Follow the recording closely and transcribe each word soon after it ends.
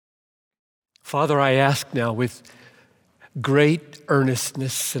Father, I ask now with great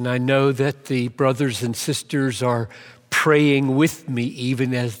earnestness, and I know that the brothers and sisters are praying with me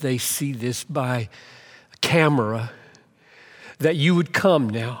even as they see this by camera, that you would come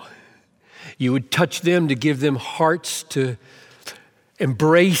now. You would touch them to give them hearts to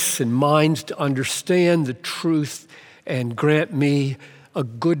embrace and minds to understand the truth, and grant me a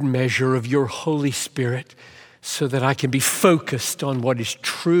good measure of your Holy Spirit so that I can be focused on what is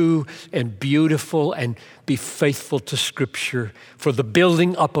true and beautiful and be faithful to Scripture for the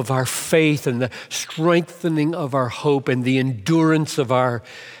building up of our faith and the strengthening of our hope and the endurance of our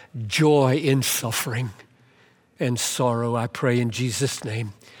joy in suffering and sorrow. I pray in Jesus'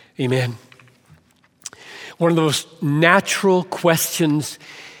 name, amen. One of the most natural questions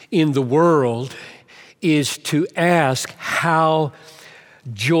in the world is to ask how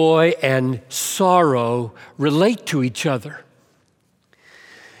joy and sorrow relate to each other.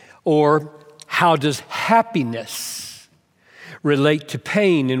 Or how does happiness relate to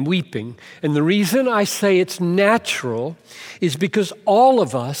pain and weeping? And the reason I say it's natural is because all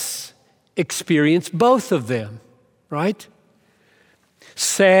of us experience both of them, right?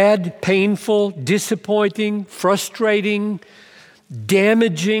 Sad, painful, disappointing, frustrating,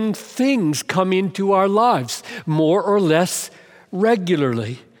 damaging things come into our lives more or less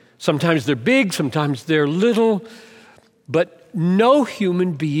regularly. Sometimes they're big, sometimes they're little, but no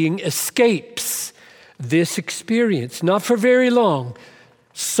human being escapes this experience, not for very long.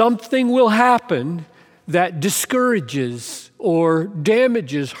 Something will happen that discourages or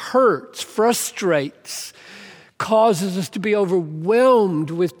damages, hurts, frustrates, causes us to be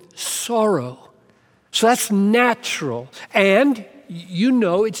overwhelmed with sorrow. So that's natural. And you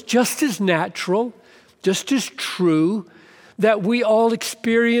know it's just as natural, just as true, that we all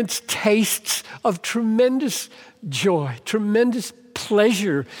experience tastes of tremendous joy, tremendous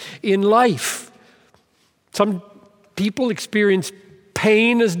pleasure in life. Some people experience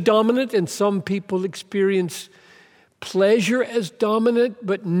pain as dominant, and some people experience pleasure as dominant,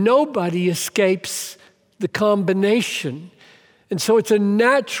 but nobody escapes the combination. And so it's a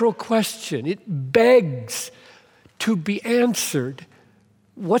natural question. It begs to be answered.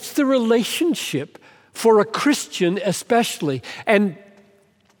 What's the relationship for a Christian especially? And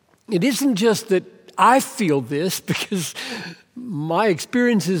it isn't just that I feel this, because my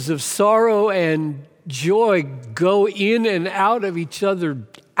experiences of sorrow and joy go in and out of each other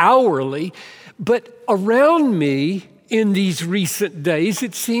hourly, but around me in these recent days,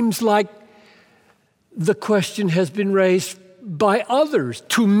 it seems like the question has been raised by others,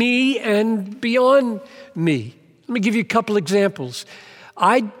 to me and beyond me. Let me give you a couple examples.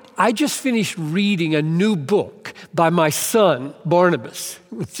 I just finished reading a new book by my son, Barnabas.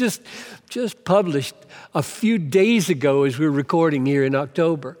 It was just published a few days ago as we're recording here in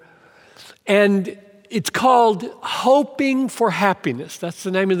October. And it's called Hoping for Happiness. That's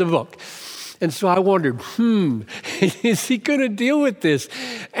the name of the book. And so I wondered, is he going to deal with this?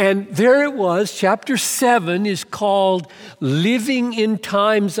 And there it was. Chapter 7 is called Living in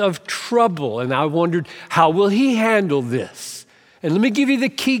Times of Trouble. And I wondered, how will he handle this? And let me give you the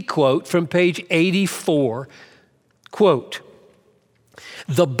key quote from page 84. Quote,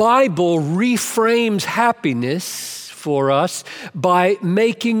 "The Bible reframes happiness for us by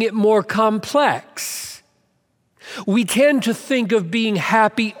making it more complex. We tend to think of being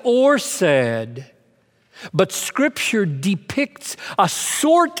happy or sad, but Scripture depicts a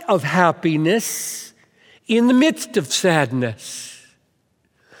sort of happiness in the midst of sadness.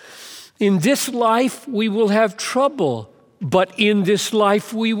 In this life, we will have trouble, but in this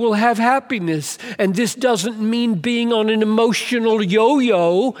life, we will have happiness. And this doesn't mean being on an emotional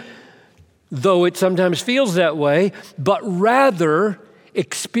yo-yo, though it sometimes feels that way, but rather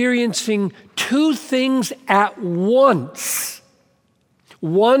experiencing two things at once.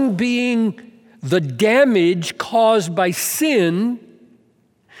 One being the damage caused by sin,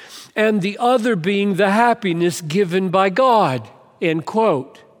 and the other being the happiness given by God," end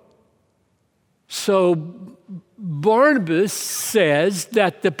quote. So Barnabas says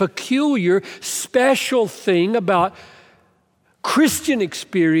that the peculiar, special thing about Christian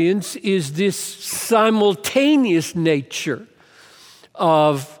experience is this simultaneous nature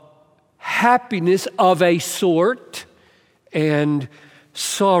of happiness of a sort and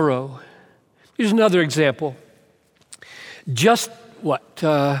sorrow. Here's another example. Just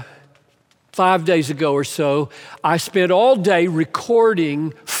 5 days ago or so, I spent all day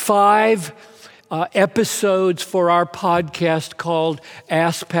recording 5 episodes for our podcast called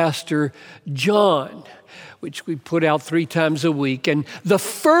Ask Pastor John, which we put out 3 times a week. And the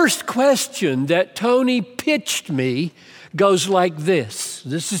first question that Tony pitched me goes like this.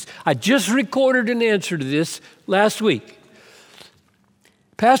 I just recorded an answer to this last week.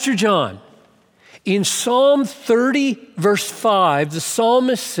 Pastor John, in Psalm 30, verse 5, the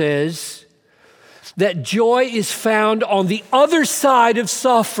psalmist says that joy is found on the other side of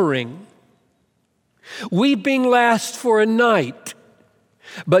suffering. Weeping lasts for a night,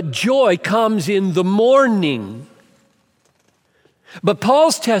 but joy comes in the morning. But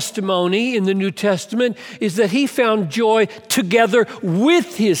Paul's testimony in the New Testament is that he found joy together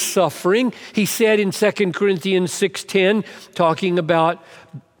with his suffering. He said in 2 Corinthians 6:10, talking about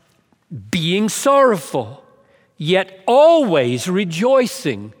being sorrowful, yet always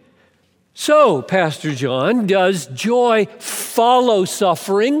rejoicing. So, Pastor John, does joy follow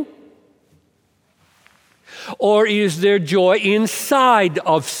suffering? Or is there joy inside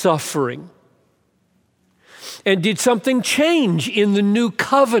of suffering? And did something change in the new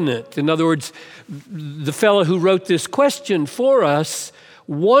covenant? In other words, the fellow who wrote this question for us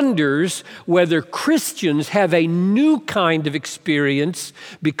wonders whether Christians have a new kind of experience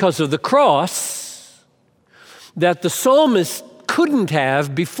because of the cross that the psalmist couldn't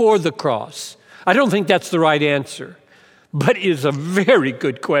have before the cross. I don't think that's the right answer, but it is a very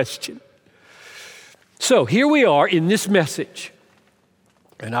good question. So here we are in this message,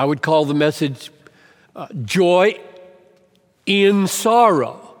 and I would call the message Joy in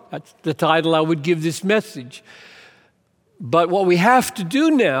Sorrow. That's the title I would give this message. But what we have to do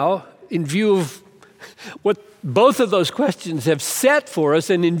now, in view of what both of those questions have set for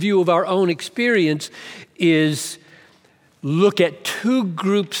us and in view of our own experience, is look at two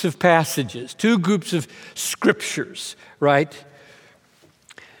groups of passages, two groups of scriptures, right?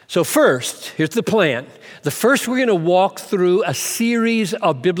 So first, here's the plan. The first, we're going to walk through a series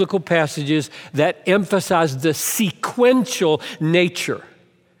of biblical passages that emphasize the sequential nature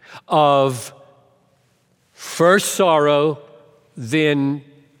of first sorrow, then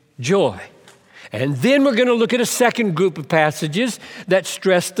joy. And then we're going to look at a second group of passages that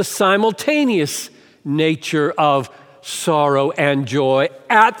stress the simultaneous nature of sorrow and joy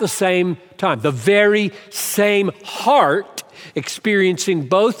at the same time. The very same heart experiencing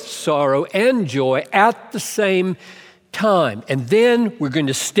both sorrow and joy at the same time. And then we're going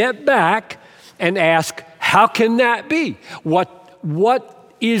to step back and ask, how can that be?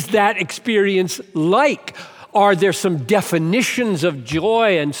 What is that experience like? Are there some definitions of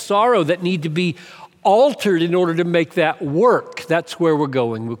joy and sorrow that need to be altered in order to make that work? That's where we're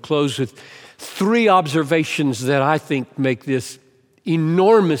going. We'll close with three observations that I think make this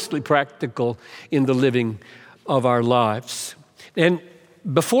enormously practical in the living of our lives. And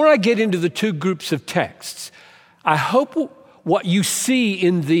before I get into the two groups of texts, I hope what you see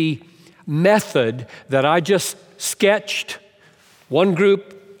in the method that I just sketched, one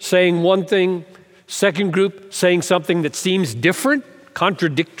group saying one thing, second group saying something that seems different,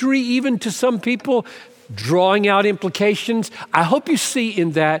 contradictory even to some people, drawing out implications. I hope you see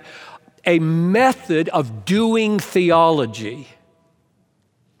in that a method of doing theology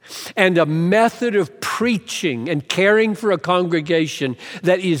and a method of preaching and caring for a congregation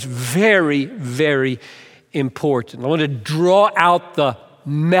that is very, very important. I want to draw out the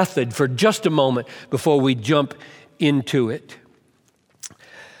method for just a moment before we jump into it.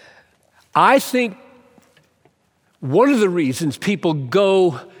 I think one of the reasons people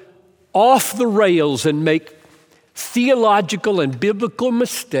go off the rails and make theological and biblical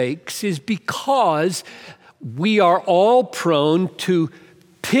mistakes is because we are all prone to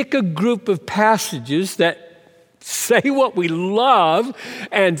pick a group of passages that say what we love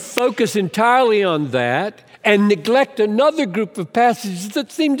and focus entirely on that and neglect another group of passages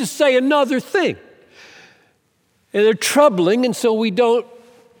that seem to say another thing. And they're troubling, and so we don't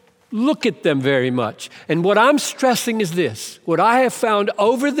look at them very much. And what I'm stressing is this. What I have found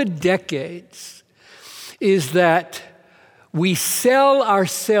over the decades is that we sell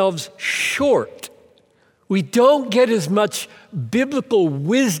ourselves short. We don't get as much biblical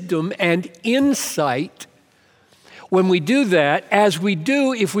wisdom and insight when we do that as we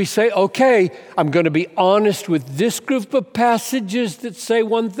do if we say, okay, I'm going to be honest with this group of passages that say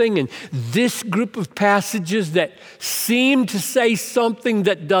one thing and this group of passages that seem to say something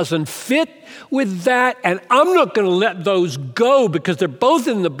that doesn't fit with that, and I'm not going to let those go because they're both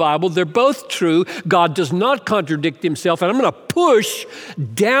in the Bible, they're both true, God does not contradict himself, and I'm going to push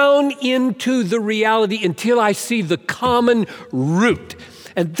down into the reality until I see the common root.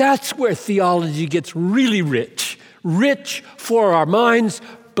 And that's where theology gets really rich. Rich for our minds,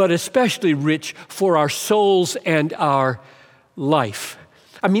 but especially rich for our souls and our life.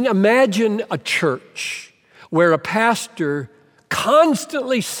 I mean, imagine a church where a pastor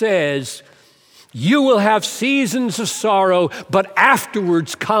constantly says, You will have seasons of sorrow, but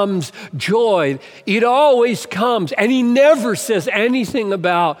afterwards comes joy. It always comes. And he never says anything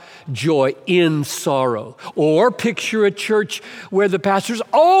about joy in sorrow. Or picture a church where the pastor's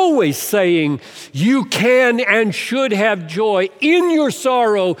always saying, you can and should have joy in your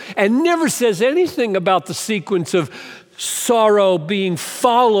sorrow, and never says anything about the sequence of sorrow being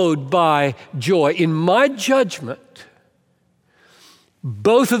followed by joy. In my judgment,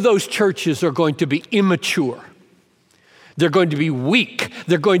 both of those churches are going to be immature. They're going to be weak.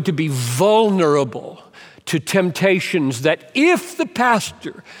 They're going to be vulnerable to temptations that if the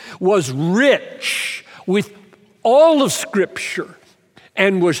pastor was rich with all of Scripture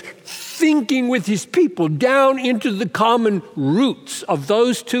and was thinking with his people down into the common roots of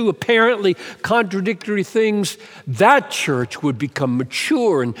those two apparently contradictory things, that church would become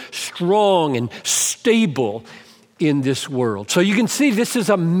mature and strong and stable in this world. So you can see this is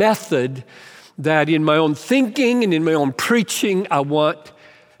a method that in my own thinking and in my own preaching, I want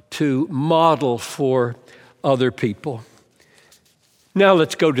to model for other people. Now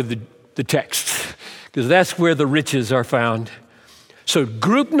let's go to the text, because that's where the riches are found. So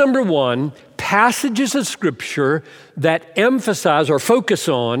group number one, passages of Scripture that emphasize or focus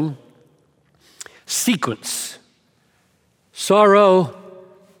on sequence. Sorrow,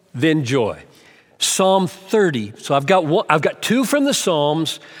 then joy. Psalm 30. So I've got two from the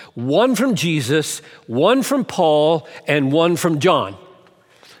Psalms, one from Jesus, one from Paul, and one from John.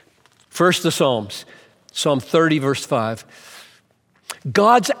 First, the Psalms. Psalm 30, verse 5.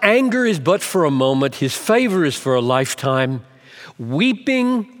 God's anger is but for a moment. His favor is for a lifetime.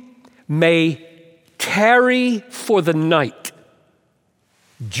 Weeping may tarry for the night.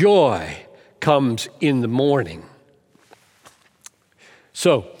 Joy comes in the morning.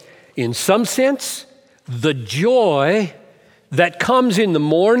 So, in some sense, the joy that comes in the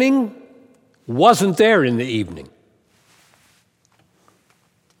morning wasn't there in the evening.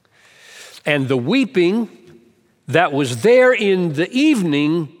 And the weeping that was there in the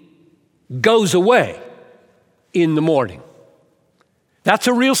evening goes away in the morning. That's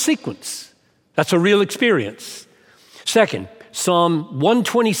a real sequence. That's a real experience. Second, Psalm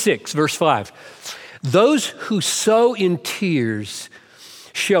 126, verse 5. Those who sow in tears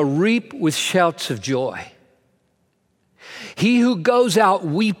shall reap with shouts of joy. He who goes out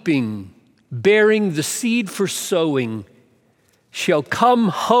weeping, bearing the seed for sowing, shall come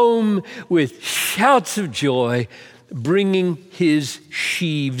home with shouts of joy, bringing his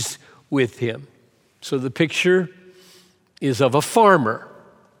sheaves with him. So the picture is of a farmer,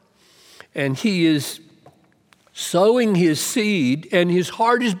 and he is sowing his seed, and his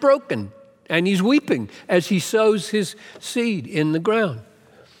heart is broken, and he's weeping as he sows his seed in the ground.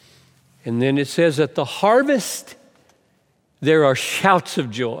 And then it says, at the harvest, there are shouts of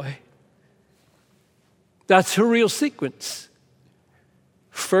joy. That's a real sequence.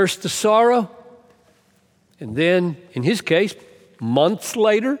 First the sorrow, and then, in his case, months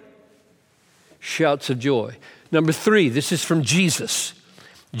later, shouts of joy. Number 3, this is from Jesus.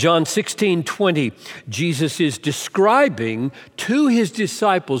 John 16:20, Jesus is describing to his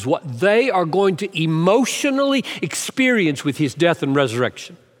disciples what they are going to emotionally experience with his death and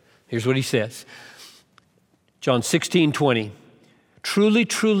resurrection. Here's what he says. John 16:20, truly,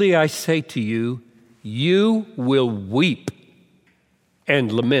 truly, I say to you, you will weep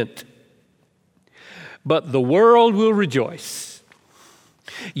and lament, but the world will rejoice.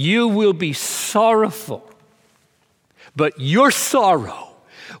 You will be sorrowful, but your sorrow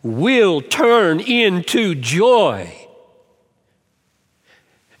will turn into joy.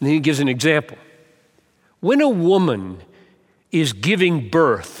 And then he gives an example. When a woman is giving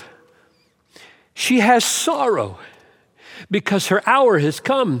birth, she has sorrow because her hour has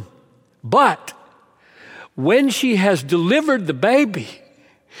come. But when she has delivered the baby,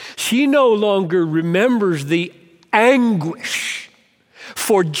 she no longer remembers the anguish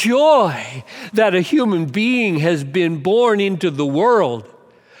for joy that a human being has been born into the world.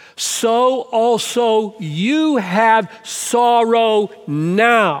 So also you have sorrow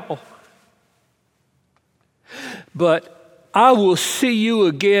now. But I will see you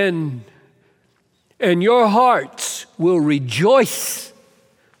again, and your hearts will rejoice.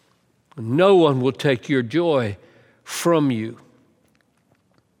 No one will take your joy from you.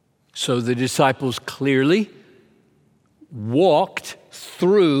 So the disciples clearly walked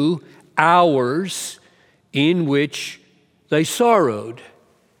through hours in which they sorrowed.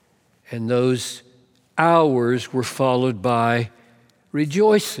 And those hours were followed by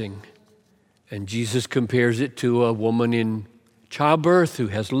rejoicing. And Jesus compares it to a woman in childbirth who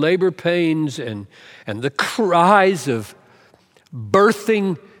has labor pains, and the cries of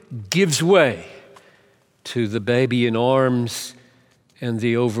birthing gives way to the baby in arms and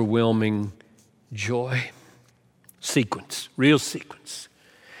the overwhelming joy. Sequence, real sequence.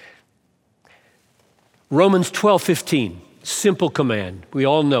 Romans 12:15, simple command. We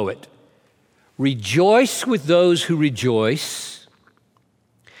all know it. Rejoice with those who rejoice.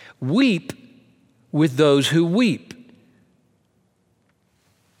 Weep with those who weep.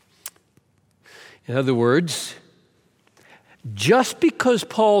 In other words, just because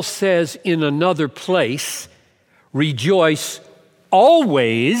Paul says in another place, rejoice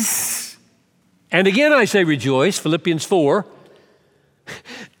always, and again I say rejoice, Philippians 4,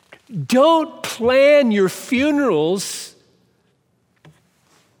 don't plan your funerals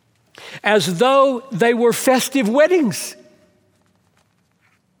as though they were festive weddings.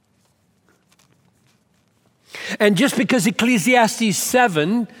 And just because Ecclesiastes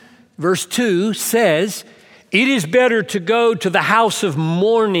 7, verse 2 says, it is better to go to the house of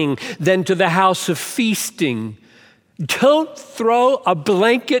mourning than to the house of feasting. Don't throw a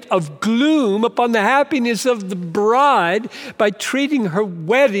blanket of gloom upon the happiness of the bride by treating her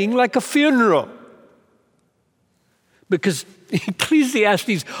wedding like a funeral. Because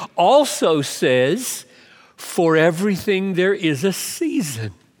Ecclesiastes also says, for everything there is a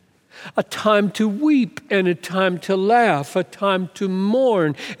season. A time to weep and a time to laugh, a time to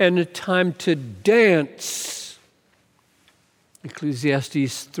mourn and a time to dance.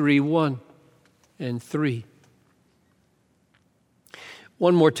 Ecclesiastes 3:1 and 3.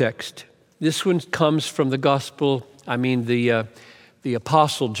 One more text. This one comes from the the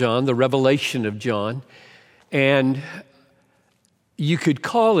Apostle John, the revelation of John. And you could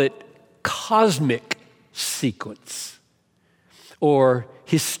call it cosmic sequence or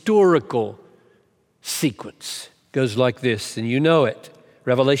historical sequence. It goes like this, and you know it.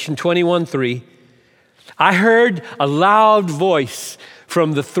 Revelation 21:3. I heard a loud voice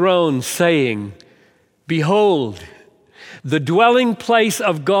from the throne saying, behold, the dwelling place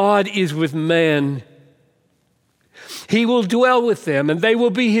of God is with man. He will dwell with them, and they will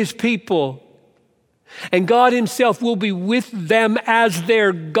be his people. And God himself will be with them as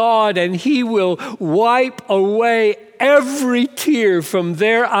their God, and he will wipe away every tear from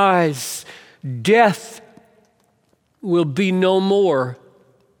their eyes. Death will be no more.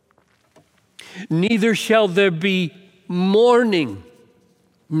 Neither shall there be mourning,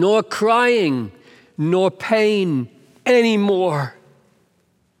 nor crying, nor pain anymore.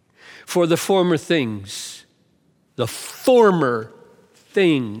 For the former things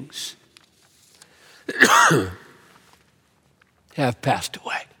have passed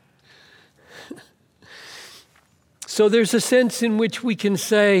away. So there's a sense in which we can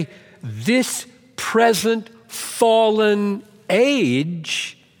say this present fallen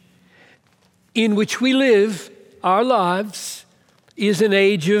age in which we live our lives is an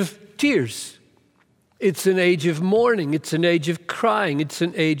age of tears. It's an age of mourning. It's an age of crying. It's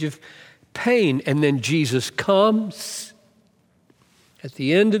an age of pain. And then Jesus comes at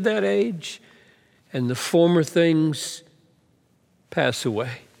the end of that age, and the former things pass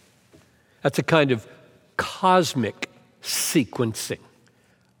away. That's a kind of cosmic sequencing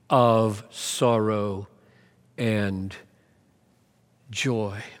of sorrow and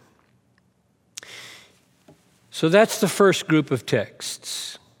joy. So that's the first group of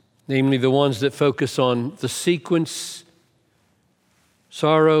texts, namely the ones that focus on the sequence,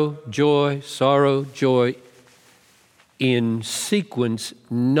 sorrow, joy, in sequence,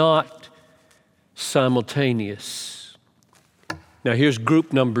 not simultaneous. Now here's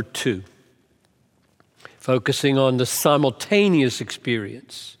group number 2, focusing on the simultaneous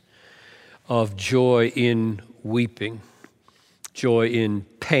experience of joy in weeping, joy in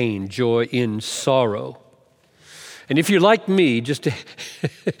pain, joy in sorrow. And if you're like me, just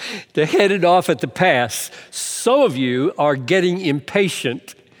to head it off at the pass, some of you are getting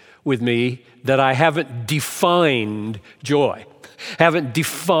impatient with me that I haven't defined joy, haven't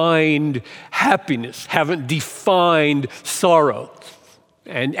defined happiness, haven't defined sorrow.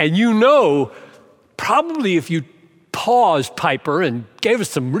 And you know, probably if you paused, Piper, and gave us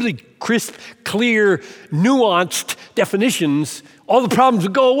some really crisp, clear, nuanced definitions, all the problems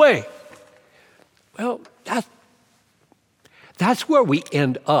would go away. Well, that's where we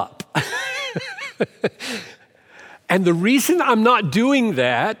end up. And the reason I'm not doing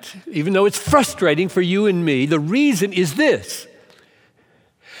that, even though it's frustrating for you and me, the reason is this.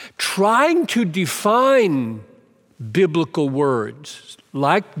 Trying to define biblical words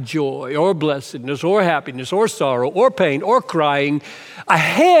like joy or blessedness or happiness or sorrow or pain or crying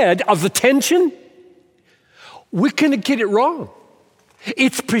ahead of the tension, we're going to get it wrong.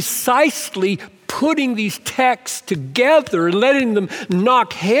 It's precisely putting these texts together and letting them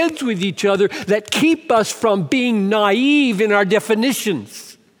knock heads with each other that keep us from being naive in our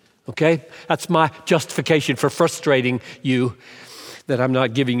definitions. Okay? That's my justification for frustrating you, that I'm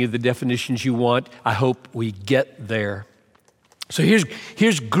not giving you the definitions you want. I hope we get there. So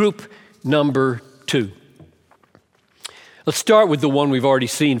here's group number 2. Let's start with the one we've already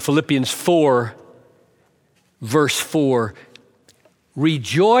seen, Philippians 4, verse 4.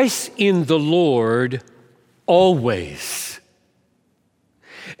 Rejoice in the Lord always.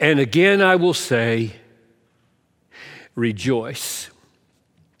 And again, I will say, rejoice.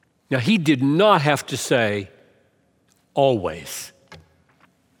 Now, he did not have to say always.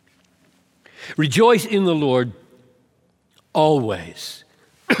 Rejoice in the Lord always.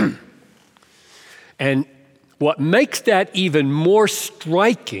 And what makes that even more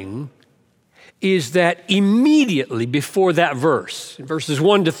striking is that immediately before that verse, in verses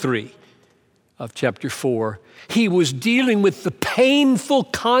 1 to 3 of chapter 4, he was dealing with the painful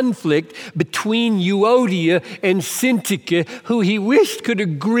conflict between Euodia and Syntyche, who he wished could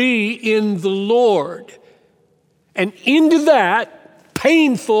agree in the Lord. And into that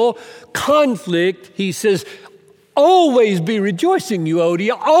painful conflict, he says, always be rejoicing,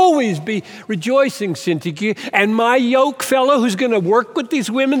 Euodia. Always be rejoicing, Syntyche. And my yoke fellow who's going to work with these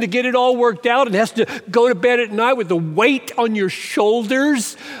women to get it all worked out and has to go to bed at night with the weight on your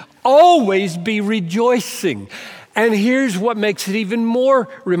shoulders, always be rejoicing. And here's what makes it even more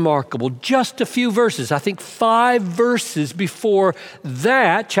remarkable. Just a few verses, I think 5 verses before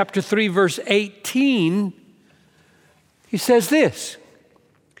that, chapter 3, verse 18, he says this.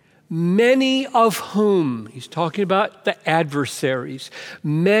 Many of whom, he's talking about the adversaries,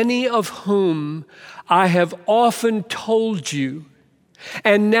 many of whom I have often told you,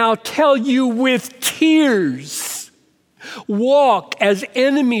 and now tell you with tears, walk as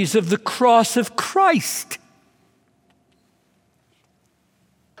enemies of the cross of Christ.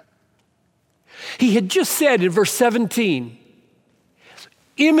 He had just said in verse 17,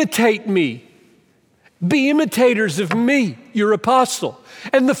 imitate me. Be imitators of me, your apostle.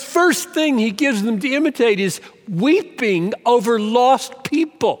 And the first thing he gives them to imitate is weeping over lost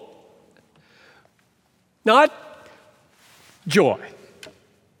people. Not joy.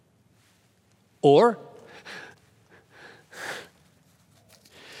 Or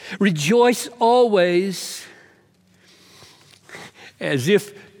rejoice always as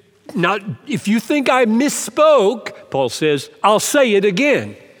if you think I misspoke, Paul says, I'll say it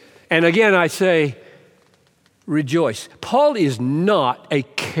again. And again I say, rejoice. Paul is not a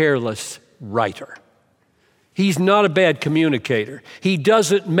careless writer. He's not a bad communicator. He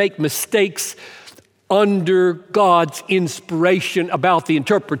doesn't make mistakes under God's inspiration about the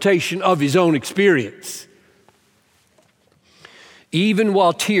interpretation of his own experience. Even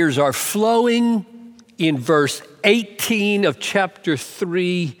while tears are flowing, in verse 18 of chapter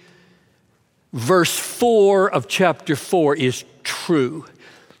 3, verse 4 of chapter 4 is true.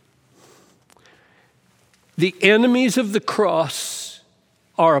 The enemies of the cross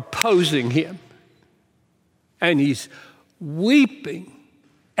are opposing him, and he's weeping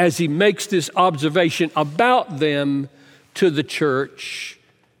as he makes this observation about them to the church.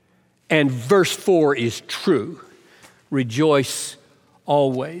 And verse 4 is true. Rejoice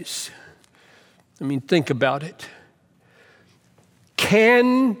always. I mean, think about it.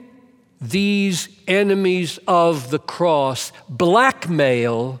 Can these enemies of the cross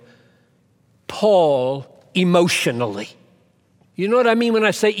blackmail Paul emotionally? You know what I mean when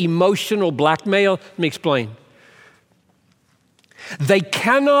I say emotional blackmail? Let me explain. They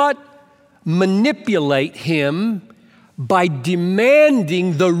cannot manipulate him by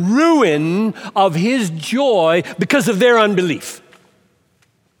demanding the ruin of his joy because of their unbelief.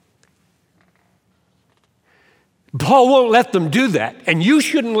 Paul won't let them do that, and you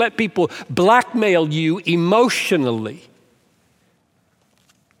shouldn't let people blackmail you emotionally.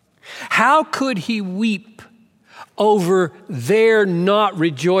 How could he weep over their not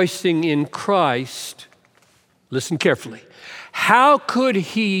rejoicing in Christ? Listen carefully. How could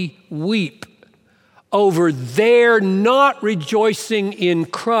he weep over their not rejoicing in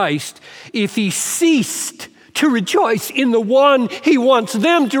Christ if he ceased to rejoice in the one he wants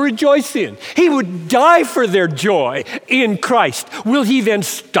them to rejoice in? He would die for their joy in Christ. Will he then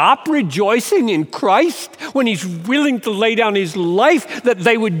stop rejoicing in Christ when he's willing to lay down his life that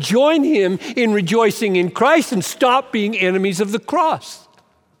they would join him in rejoicing in Christ and stop being enemies of the cross?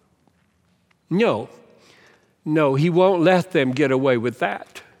 No, he won't let them get away with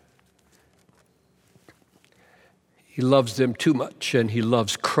that. He loves them too much, and he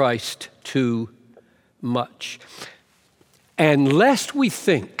loves Christ too much. And lest we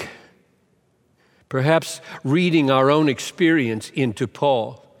think perhaps reading our own experience into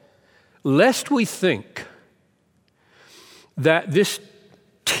Paul, lest we think that this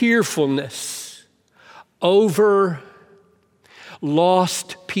tearfulness over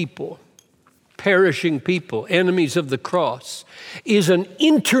lost people, perishing people, enemies of the cross, is an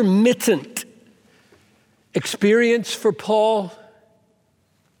intermittent experience for Paul.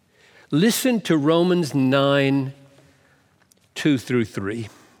 Listen to Romans 9, 2 through 3.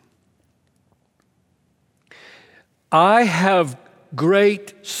 I have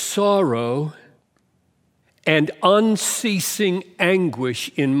great sorrow and unceasing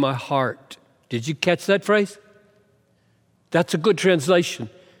anguish in my heart. Did you catch that phrase? That's a good translation.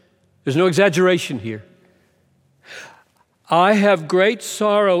 There's no exaggeration here. I have great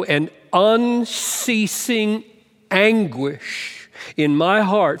sorrow and unceasing anguish in my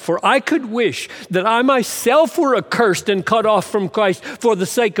heart, for I could wish that I myself were accursed and cut off from Christ for the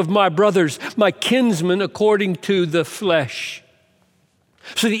sake of my brothers, my kinsmen according to the flesh.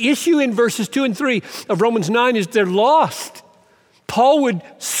 So the issue in verses 2 and 3 of Romans 9 is they're lost. Paul would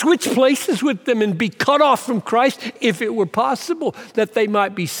switch places with them and be cut off from Christ if it were possible that they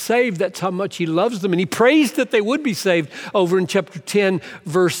might be saved. That's how much he loves them. And he prays that they would be saved over in chapter 10,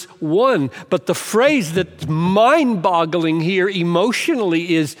 verse 1. But the phrase that's mind-boggling here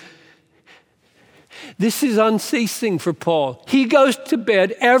emotionally is, this is unceasing for Paul. He goes to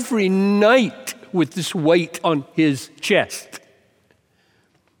bed every night with this weight on his chest,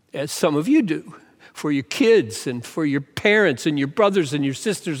 as some of you do, for your kids and for your parents and your brothers and your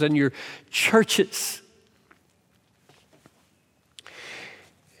sisters and your churches.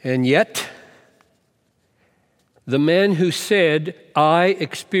 And yet, the man who said, I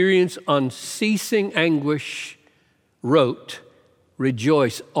experience unceasing anguish, wrote,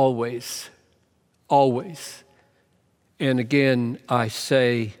 rejoice always, always. And again, I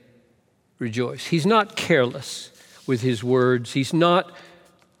say, rejoice. He's not careless with his words. He's not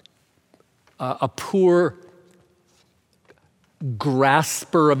a poor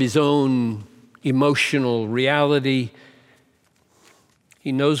grasper of his own emotional reality.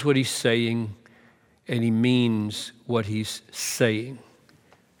 He knows what he's saying, and he means what he's saying.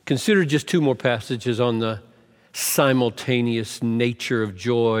 Consider just two more passages on the simultaneous nature of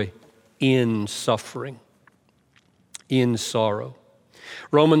joy in suffering, in sorrow.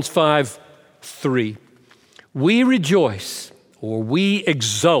 Romans 5:3. We rejoice, or we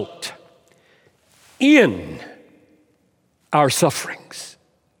exult in our sufferings,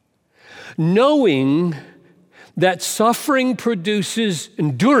 knowing that suffering produces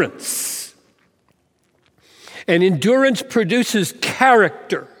endurance, and endurance produces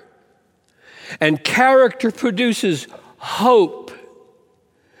character, and character produces hope.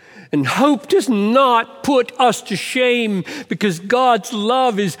 And hope does not put us to shame, because God's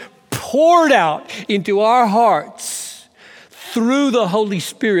love is poured out into our hearts through the Holy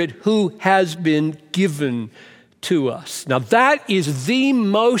Spirit who has been given to us. Now that is the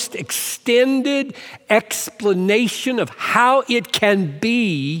most extended explanation of how it can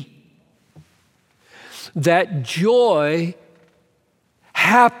be that joy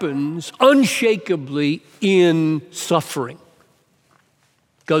happens unshakably in suffering.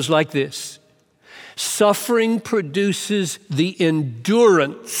 It goes like this. Suffering produces the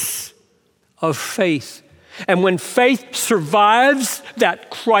endurance of faith. And when faith survives that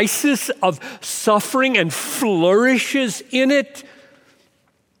crisis of suffering and flourishes in it,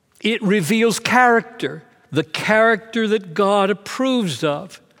 it reveals character, the character that God approves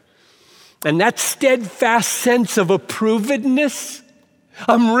of. And that steadfast sense of approvedness,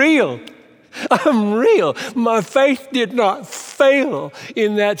 I'm real. My faith did not fail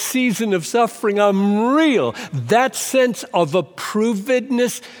in that season of suffering. I'm real. That sense of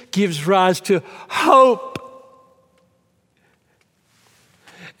approvedness gives rise to hope.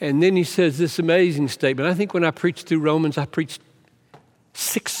 And then he says this amazing statement. I think when I preached through Romans, I preached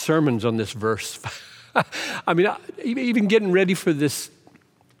 6 sermons on this verse. I mean, even getting ready for this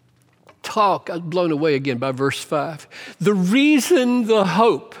talk, I was blown away again by verse 5. The reason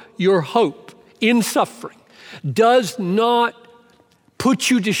your hope in suffering does not put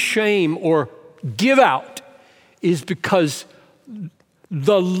you to shame or give out is because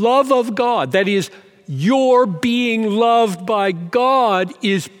the love of God, that is, your being loved by God,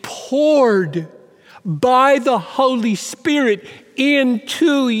 is poured by the Holy Spirit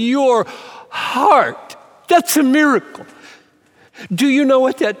into your heart. That's a miracle. Do you know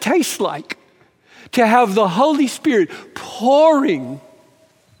what that tastes like? To have the Holy Spirit pouring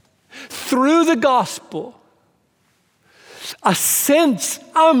through the gospel a sense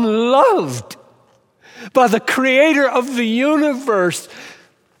I'm loved by the creator of the universe.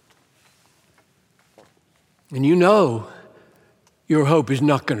 And you know your hope is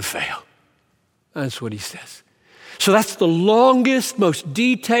not going to fail. That's what he says. So that's the longest, most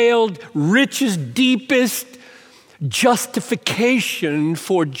detailed, richest, deepest justification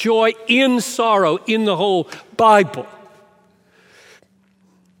for joy in sorrow in the whole Bible.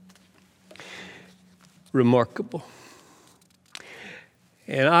 Remarkable.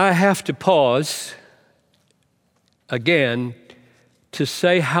 And I have to pause again to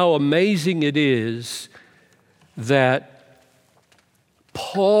say how amazing it is that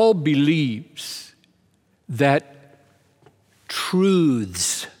Paul believes that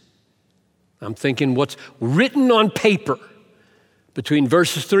truths, I'm thinking what's written on paper between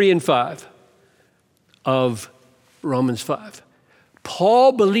verses 3 and 5 of Romans 5.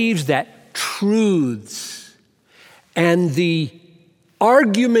 Paul believes that truths and the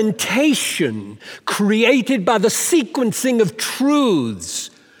argumentation created by the sequencing of truths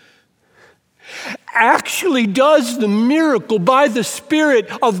actually does the miracle by the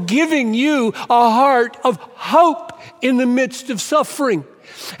Spirit of giving you a heart of hope in the midst of suffering.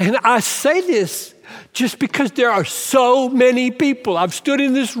 And I say this just because there are so many people. I've stood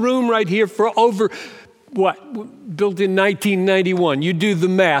in this room right here for over, built in 1991. You do the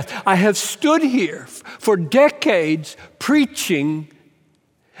math. I have stood here for decades preaching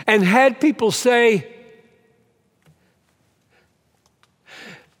and had people say,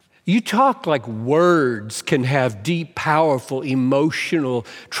 you talk like words can have deep, powerful, emotional,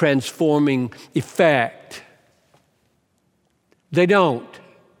 transforming effect. They don't.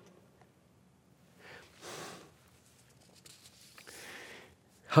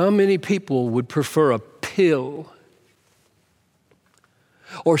 How many people would prefer a pill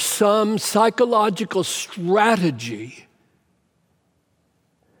or some psychological strategy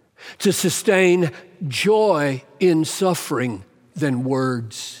to sustain joy in suffering than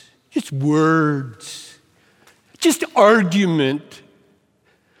words? Just words, just argument,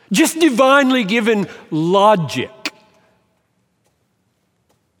 just divinely given logic.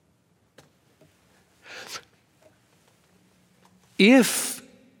 If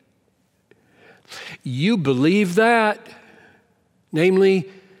you believe that, namely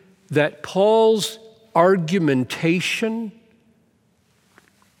that Paul's argumentation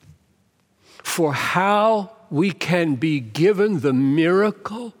for how we can be given the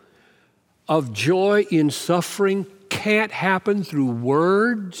miracle of joy in suffering can't happen through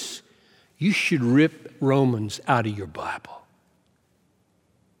words, you should rip Romans out of your Bible.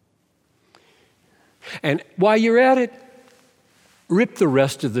 And while you're at it, rip the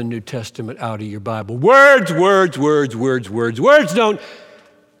rest of the New Testament out of your Bible. Words, words, words, words, words. Words don't.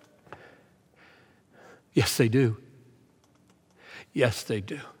 Yes, they do. Yes, they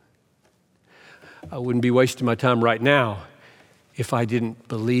do. I wouldn't be wasting my time right now if I didn't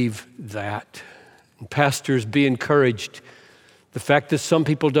believe that. And pastors, be encouraged. The fact that some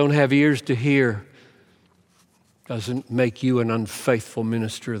people don't have ears to hear doesn't make you an unfaithful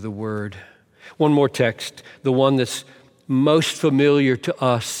minister of the word. One more text, the one that's most familiar to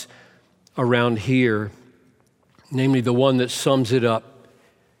us around here, namely the one that sums it up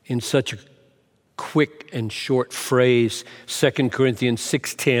in such a quick and short phrase, 2 Corinthians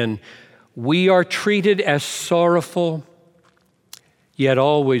 6:10. We are treated as sorrowful, yet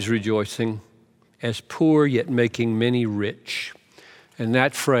always rejoicing, as poor, yet making many rich. And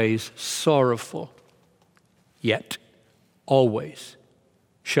that phrase, sorrowful, yet always,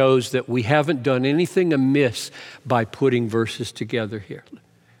 shows that we haven't done anything amiss by putting verses together here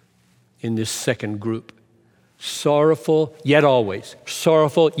in this second group. Sorrowful, yet always.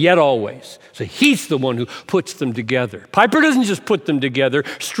 Sorrowful, yet always. So he's the one who puts them together. Piper doesn't just put them together,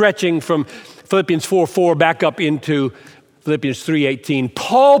 stretching from Philippians 4:4 back up into Philippians 3:18.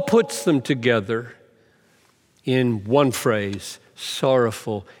 Paul puts them together in one phrase,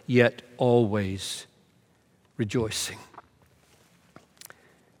 sorrowful, yet always rejoicing.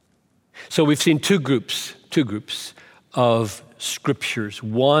 So we've seen two groups of scriptures.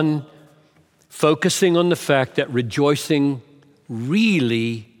 One, focusing on the fact that rejoicing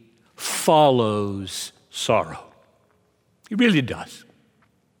really follows sorrow. It really does.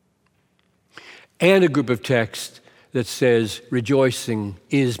 And a group of texts that says rejoicing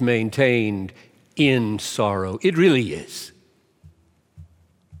is maintained in sorrow. It really is.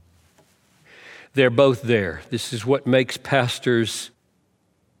 They're both there. This is what makes pastors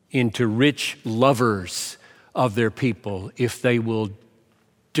into rich lovers of their people if they will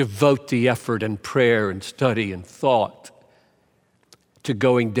devote the effort and prayer and study and thought to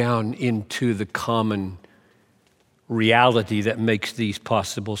going down into the common reality that makes these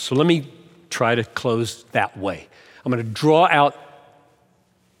possible. So let me try to close that way. I'm going to draw out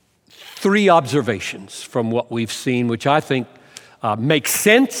 3 observations from what we've seen, which I think make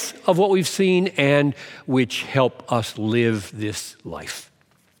sense of what we've seen and which help us live this life.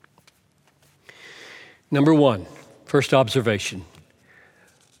 Number 1, first observation.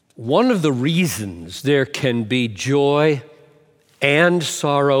 One of the reasons there can be joy and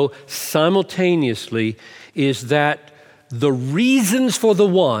sorrow simultaneously is that the reasons for the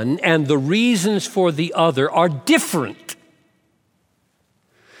one and the reasons for the other are different.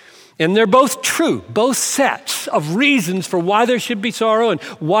 And they're both true. Both sets of reasons for why there should be sorrow and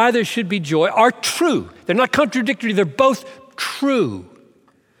why there should be joy are true. They're not contradictory. They're both true.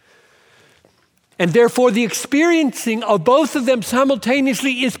 And therefore, the experiencing of both of them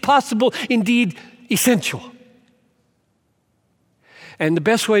simultaneously is possible, indeed essential. And the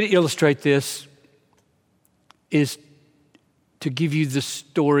best way to illustrate this is to give you the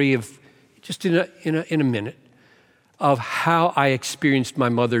story of, just in a minute, of how I experienced my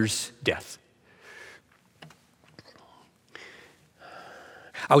mother's death.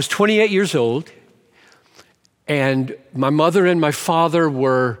 I was 28 years old, and my mother and my father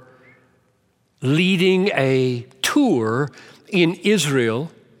were leading a tour in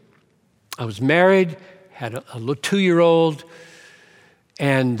Israel. I was married, had a little 2-year-old,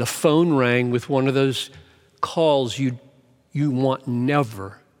 and the phone rang with one of those calls you want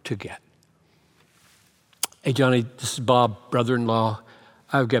never to get. Hey, Johnny, this is Bob, brother-in-law.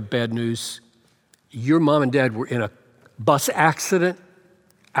 I've got bad news. Your mom and dad were in a bus accident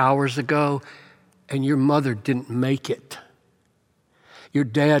hours ago, and your mother didn't make it. Your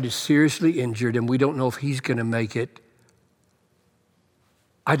dad is seriously injured, and we don't know if he's going to make it.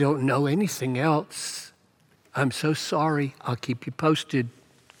 I don't know anything else. I'm so sorry. I'll keep you posted.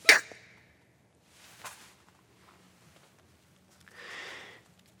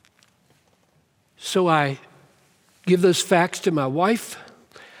 So I give those facts to my wife.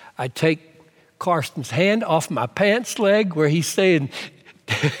 I take Carson's hand off my pants leg where he's saying,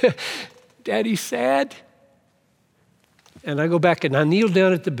 Daddy's sad. And I go back and I kneel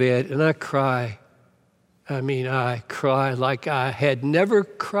down at the bed and I cry. I cry like I had never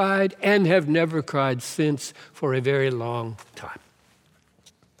cried and have never cried since for a very long time.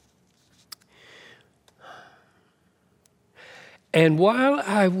 And while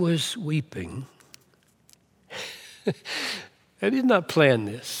I was weeping, I did not plan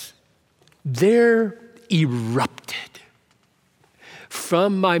this, there erupted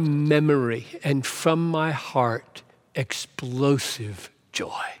from my memory and from my heart explosive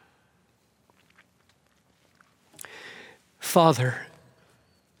joy. Father,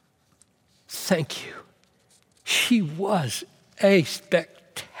 thank you. She was a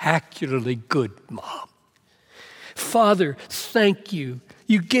spectacularly good mom. Father, thank you.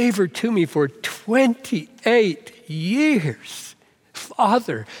 You gave her to me for 28 years.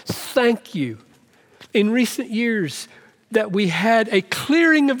 Father, thank you. In recent years, that we had a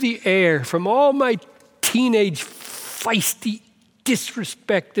clearing of the air from all my teenage feisty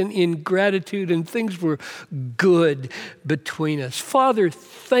disrespect and ingratitude, and things were good between us. Father,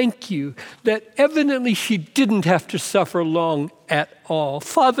 thank you that evidently she didn't have to suffer long at all.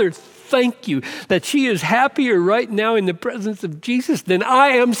 Father, thank you that she is happier right now in the presence of Jesus than I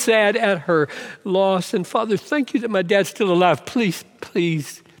am sad at her loss. And Father, thank you that my dad's still alive. Please,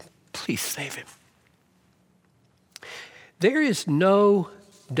 please, please save him. There is no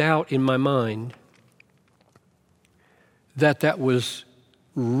doubt in my mind that was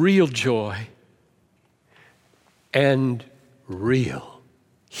real joy and real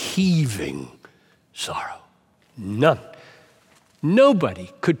heaving sorrow. None. Nobody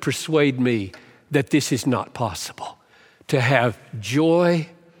could persuade me that this is not possible, to have joy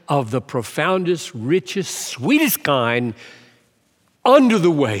of the profoundest, richest, sweetest kind under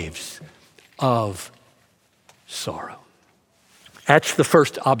the waves of sorrow. That's the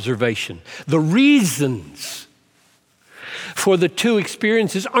first observation. The reasons for the two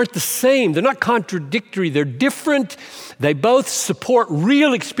experiences aren't the same. They're not contradictory. They're different. They both support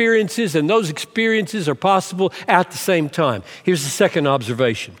real experiences, and those experiences are possible at the same time. Here's the second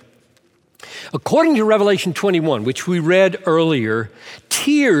observation. According to Revelation 21, which we read earlier,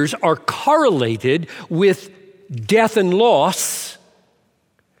 tears are correlated with death and loss,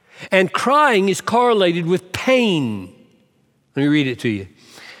 and crying is correlated with pain. Let me read it to you.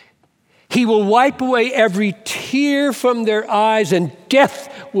 He will wipe away every tear from their eyes, and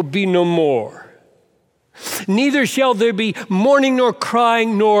death will be no more. Neither shall there be mourning, nor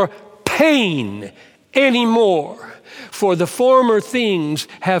crying, nor pain anymore, for the former things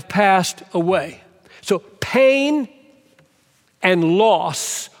have passed away. So pain and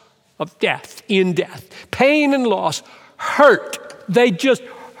loss of death, in death. Pain and loss hurt. They just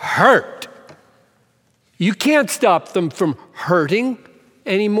hurt. You can't stop them from hurting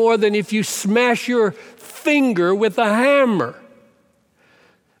any more than if you smash your finger with a hammer.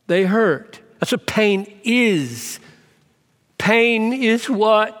 They hurt. That's what pain is. Pain is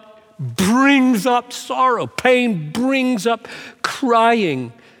what brings up sorrow. Pain brings up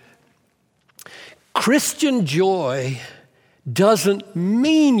crying. Christian joy doesn't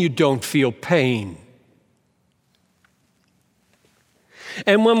mean you don't feel pain.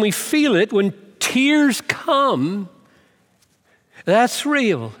 And when we feel it, when tears come, that's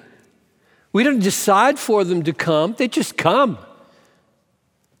real. We don't decide for them to come, they just come.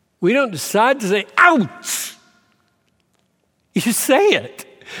 We don't decide to say, ouch! You say it.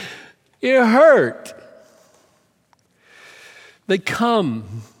 It hurt. They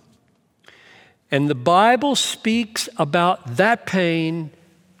come. And the Bible speaks about that pain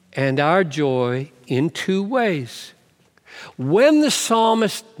and our joy in two ways. When the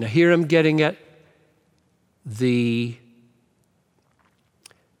psalmist, now here I'm getting at the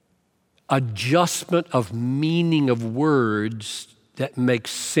adjustment of meaning of words that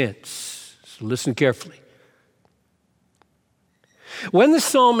makes sense. So listen carefully. When the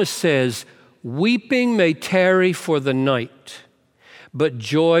psalmist says, weeping may tarry for the night, but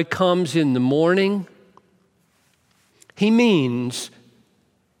joy comes in the morning, he means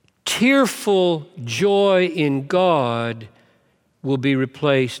tearful joy in God will be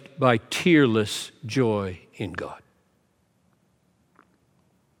replaced by tearless joy in God.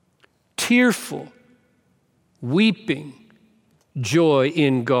 Tearful, weeping joy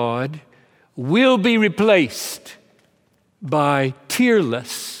in God will be replaced by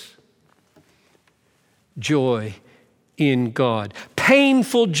tearless joy in God.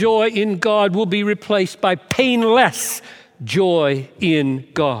 Painful joy in God will be replaced by painless joy in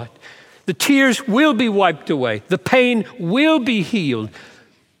God. The tears will be wiped away. The pain will be healed.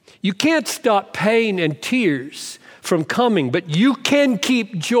 You can't stop pain and tears from coming, but you can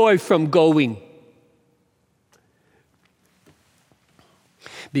keep joy from going.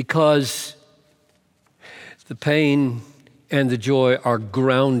 Because the pain and the joy are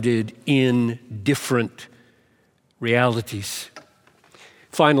grounded in different realities.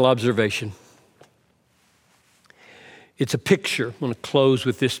 Final observation. It's a picture. I'm going to close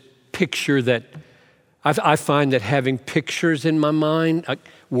with this picture that I find that having pictures in my mind,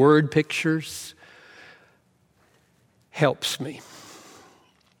 word pictures, helps me.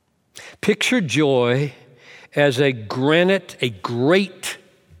 Picture joy as a great,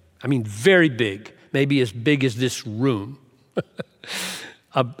 very big, maybe as big as this room,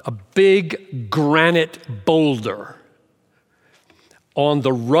 a big granite boulder on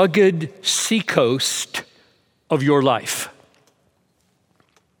the rugged seacoast of your life.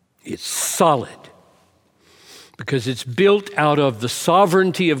 It's solid because it's built out of the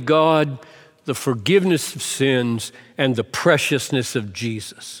sovereignty of God, the forgiveness of sins, and the preciousness of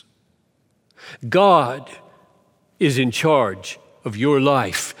Jesus. God is in charge of your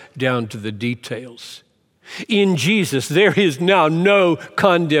life down to the details. In Jesus, there is now no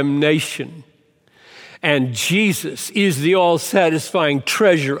condemnation. And Jesus is the all-satisfying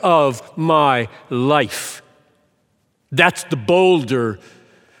treasure of my life. That's the boulder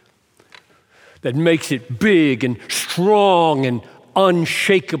that makes it big and strong and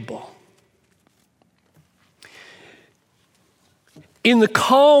unshakable. In the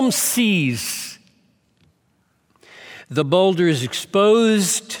calm seas, the boulder is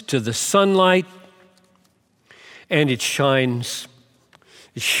exposed to the sunlight and it shines.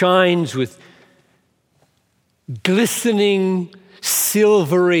 It shines with glistening,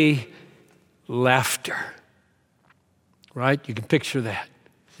 silvery laughter. Right? You can picture that.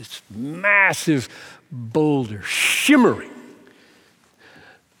 This massive boulder shimmering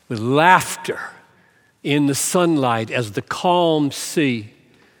with laughter in the sunlight as the calm sea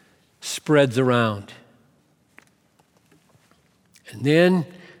spreads around. And then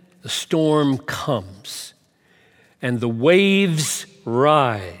the storm comes and the waves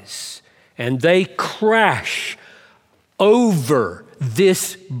rise and they crash over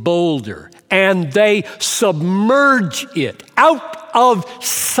this boulder and they submerge it out of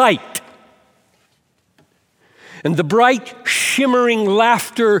sight. And the bright, shimmering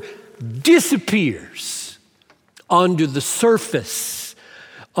laughter disappears under the surface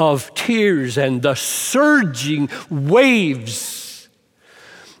of tears and the surging waves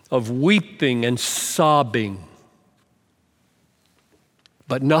of weeping and sobbing.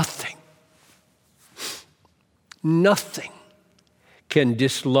 But nothing can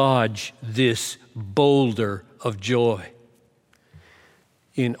dislodge this boulder of joy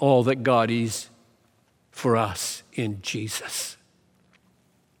in all that God is for us in Jesus.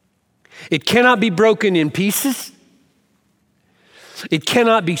 It cannot be broken in pieces. It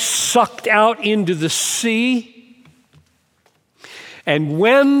cannot be sucked out into the sea. And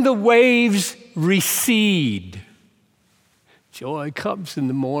when the waves recede, joy comes in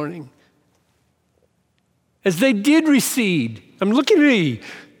the morning. As they did recede. I'm looking at me.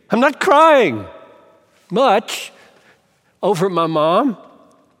 I'm not crying much over my mom.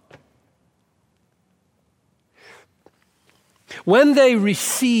 When they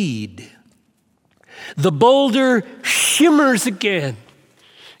recede, the boulder shimmers again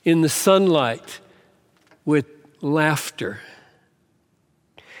in the sunlight with laughter.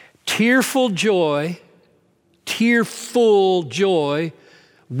 Tearful joy,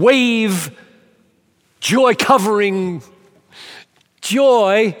 wave, joy covering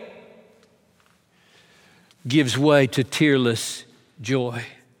joy gives way to tearless joy.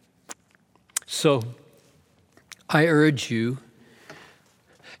 So I urge you,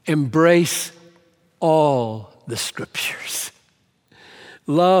 embrace all the Scriptures.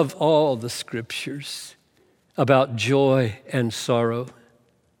 Love all the Scriptures about joy and sorrow.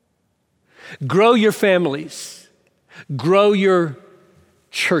 Grow your families. Grow your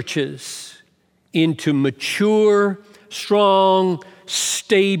churches into mature, strong,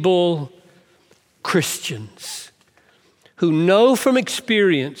 stable Christians who know from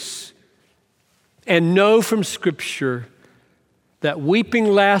experience and know from Scripture that weeping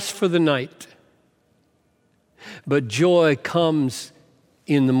lasts for the night, but joy comes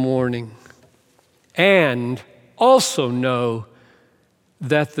in the morning. And also know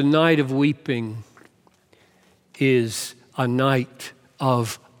that the night of weeping is a night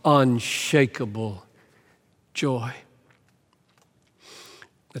of unshakable joy.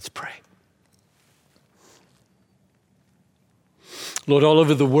 Let's pray. Lord, all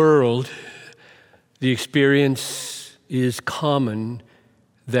over the world, the experience is common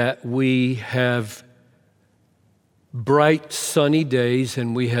that we have bright, sunny days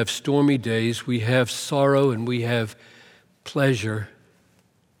and we have stormy days. We have sorrow and we have pleasure.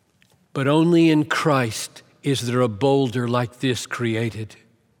 But only in Christ is there a boulder like this created.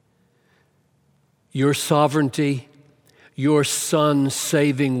 Your sovereignty, your Son's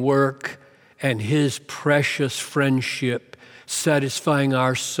saving work, and His precious friendship satisfying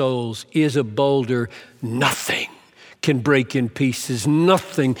our souls is a boulder nothing can break in pieces.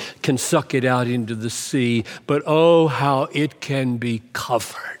 Nothing can suck it out into the sea. But oh, how it can be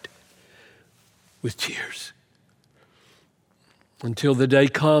covered with tears. Until the day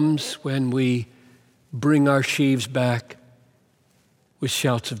comes when we bring our sheaves back with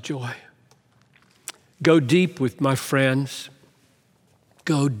shouts of joy. Go deep with my friends.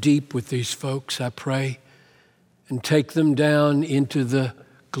 Go deep with these folks, I pray, and take them down into the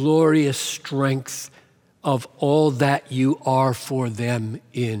glorious strength of all that you are for them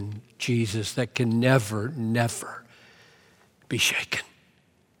in Jesus that can never, never be shaken.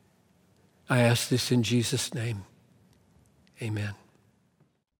 I ask this in Jesus' name. Amen.